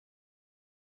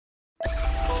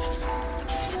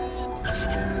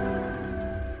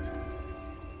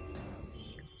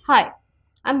Hi,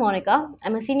 I'm Monica.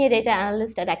 I'm a senior data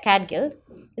analyst at Acadgild.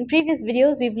 In previous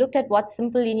videos, we've looked at what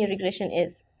simple linear regression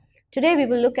is. Today, we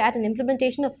will look at an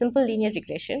implementation of simple linear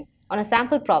regression on a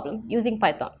sample problem using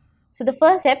Python. So the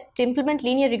first step to implement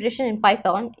linear regression in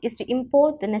Python is to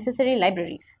import the necessary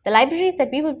libraries. The libraries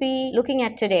that we will be looking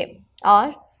at today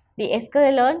are the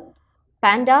sklearn,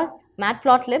 pandas,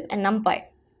 matplotlib, and numpy.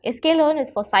 sklearn is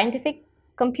for scientific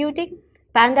computing,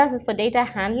 pandas is for data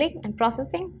handling and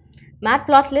processing,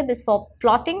 matplotlib is for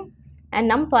plotting, and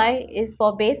numpy is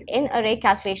for base n array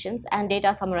calculations and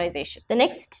data summarization. The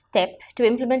next step to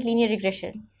implement linear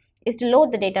regression is to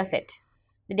load the data set.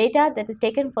 The data that is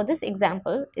taken for this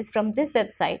example is from this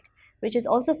website, which is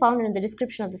also found in the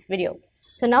description of this video.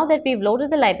 So now that we've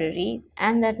loaded the library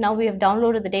and that now we have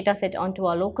downloaded the data set onto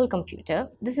our local computer,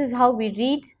 this is how we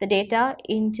read the data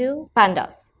into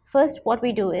pandas. First, what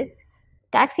we do is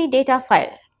taxi data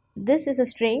file. This is a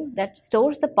string that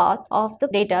stores the path of the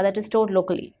data that is stored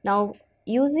locally. Now,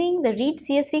 using the read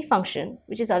CSV function,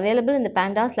 which is available in the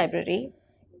pandas library,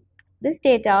 this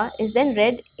data is then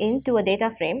read into a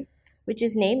data frame which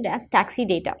is named as taxi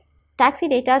data.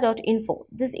 Taxidata.info.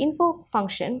 This info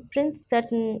function prints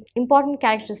certain important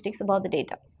characteristics about the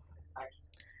data.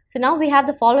 So now we have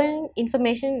the following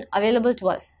information available to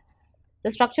us.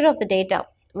 The structure of the data,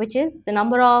 which is the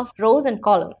number of rows and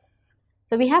columns.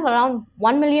 So we have around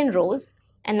 1 million rows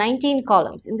and 19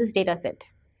 columns in this data set.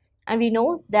 And we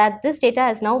know that this data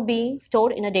is now being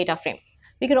stored in a data frame.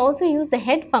 We can also use the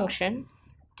head function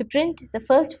to print the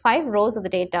first 5 rows of the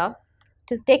data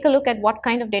to take a look at what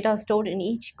kind of data is stored in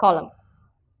each column.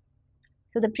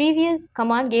 So the previous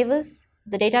command gave us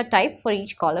the data type for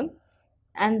each column,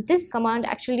 and this command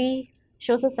actually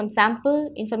shows us some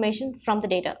sample information from the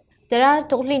data. There are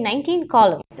totally 19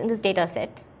 columns in this data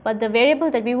set, but the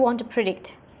variable that we want to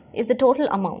predict is the total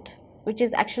amount, which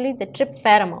is actually the trip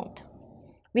fare amount.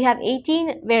 We have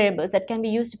 18 variables that can be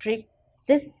used to predict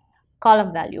this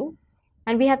column value,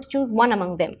 and we have to choose one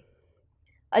among them.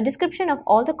 A description of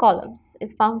all the columns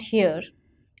is found here,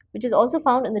 which is also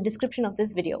found in the description of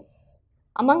this video.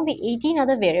 Among the 18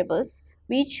 other variables,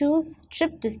 we choose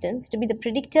trip distance to be the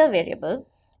predictor variable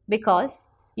because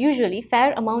usually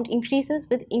fare amount increases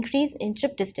with increase in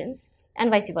trip distance and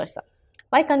vice versa.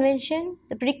 By convention,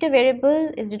 the predictor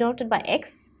variable is denoted by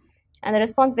x and the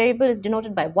response variable is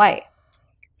denoted by y.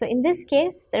 So in this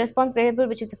case, the response variable,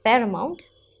 which is the fare amount,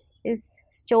 is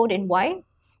stored in y,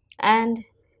 and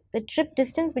the trip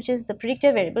distance, which is the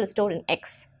predictor variable, is stored in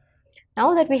x.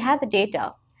 Now that we have the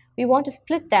data, we want to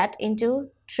split that into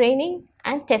training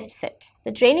and test set.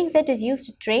 The training set is used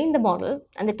to train the model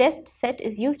and the test set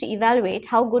is used to evaluate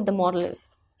how good the model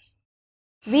is.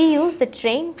 We use the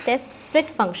train test split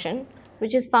function,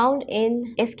 which is found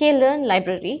in sklearn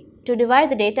library, to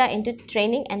divide the data into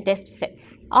training and test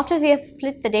sets. After we have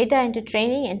split the data into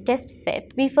training and test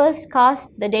set, we first cast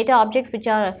the data objects, which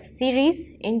are a series,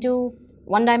 into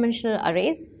one-dimensional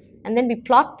arrays, and then we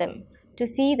plot them to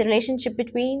see the relationship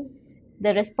between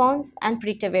the response and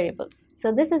predictor variables.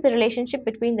 So this is the relationship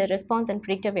between the response and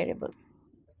predictor variables.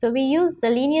 So we use the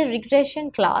linear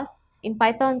regression class in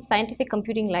Python's scientific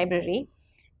computing library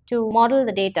to model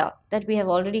the data that we have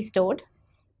already stored,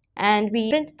 and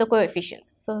we print the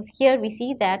coefficients. So here we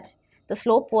see that the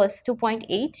slope was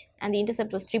 2.8 and the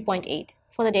intercept was 3.8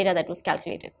 for the data that was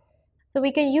calculated. So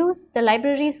we can use the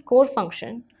library score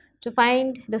function to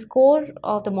find the score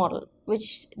of the model,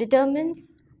 which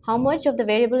determines how much of the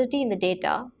variability in the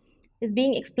data is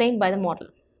being explained by the model.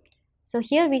 So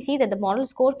here we see that the model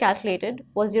score calculated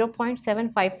was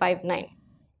 0.7559.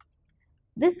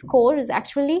 This score is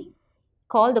actually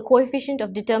called the coefficient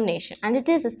of determination, and it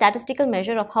is a statistical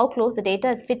measure of how close the data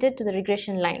is fitted to the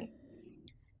regression line.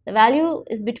 The value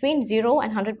is between 0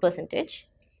 and 100%,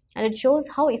 and it shows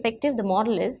how effective the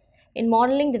model is in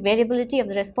modeling the variability of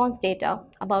the response data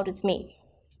about its mean.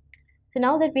 So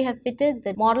now that we have fitted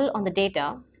the model on the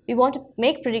data, we want to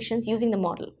make predictions using the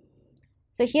model.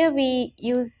 So here we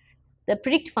use the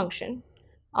predict function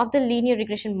of the linear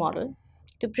regression model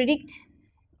to predict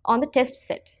on the test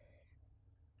set.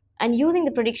 And using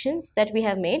the predictions that we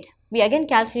have made, we again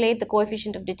calculate the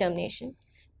coefficient of determination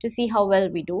to see how well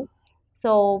we do.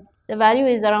 So the value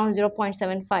is around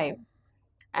 0.75,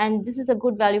 and this is a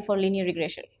good value for linear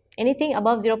regression. Anything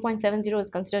above 0.70 is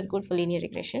considered good for linear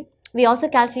regression. We also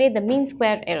calculate the mean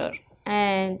square error.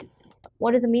 And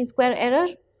what is the mean square error?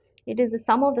 It is the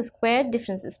sum of the squared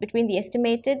differences between the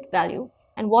estimated value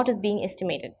and what is being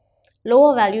estimated.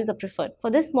 Lower values are preferred. For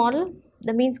this model,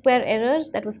 the mean square error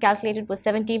that was calculated was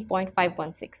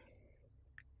 17.516.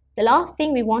 The last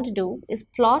thing we want to do is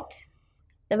plot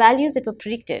the values that were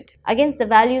predicted against the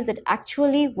values that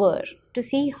actually were, to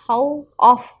see how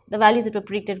off the values that were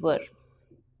predicted were.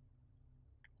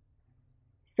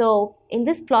 So in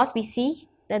this plot, we see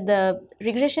that the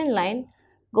regression line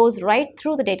goes right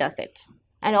through the data set,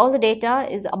 and all the data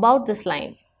is about this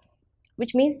line,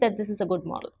 which means that this is a good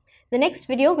model. The next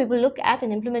video, we will look at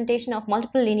an implementation of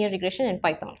multiple linear regression in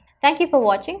Python. Thank you for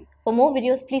watching. For more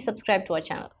videos, please subscribe to our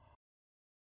channel.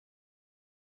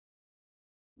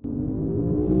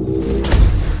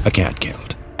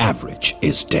 Acadgild. Average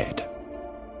is dead.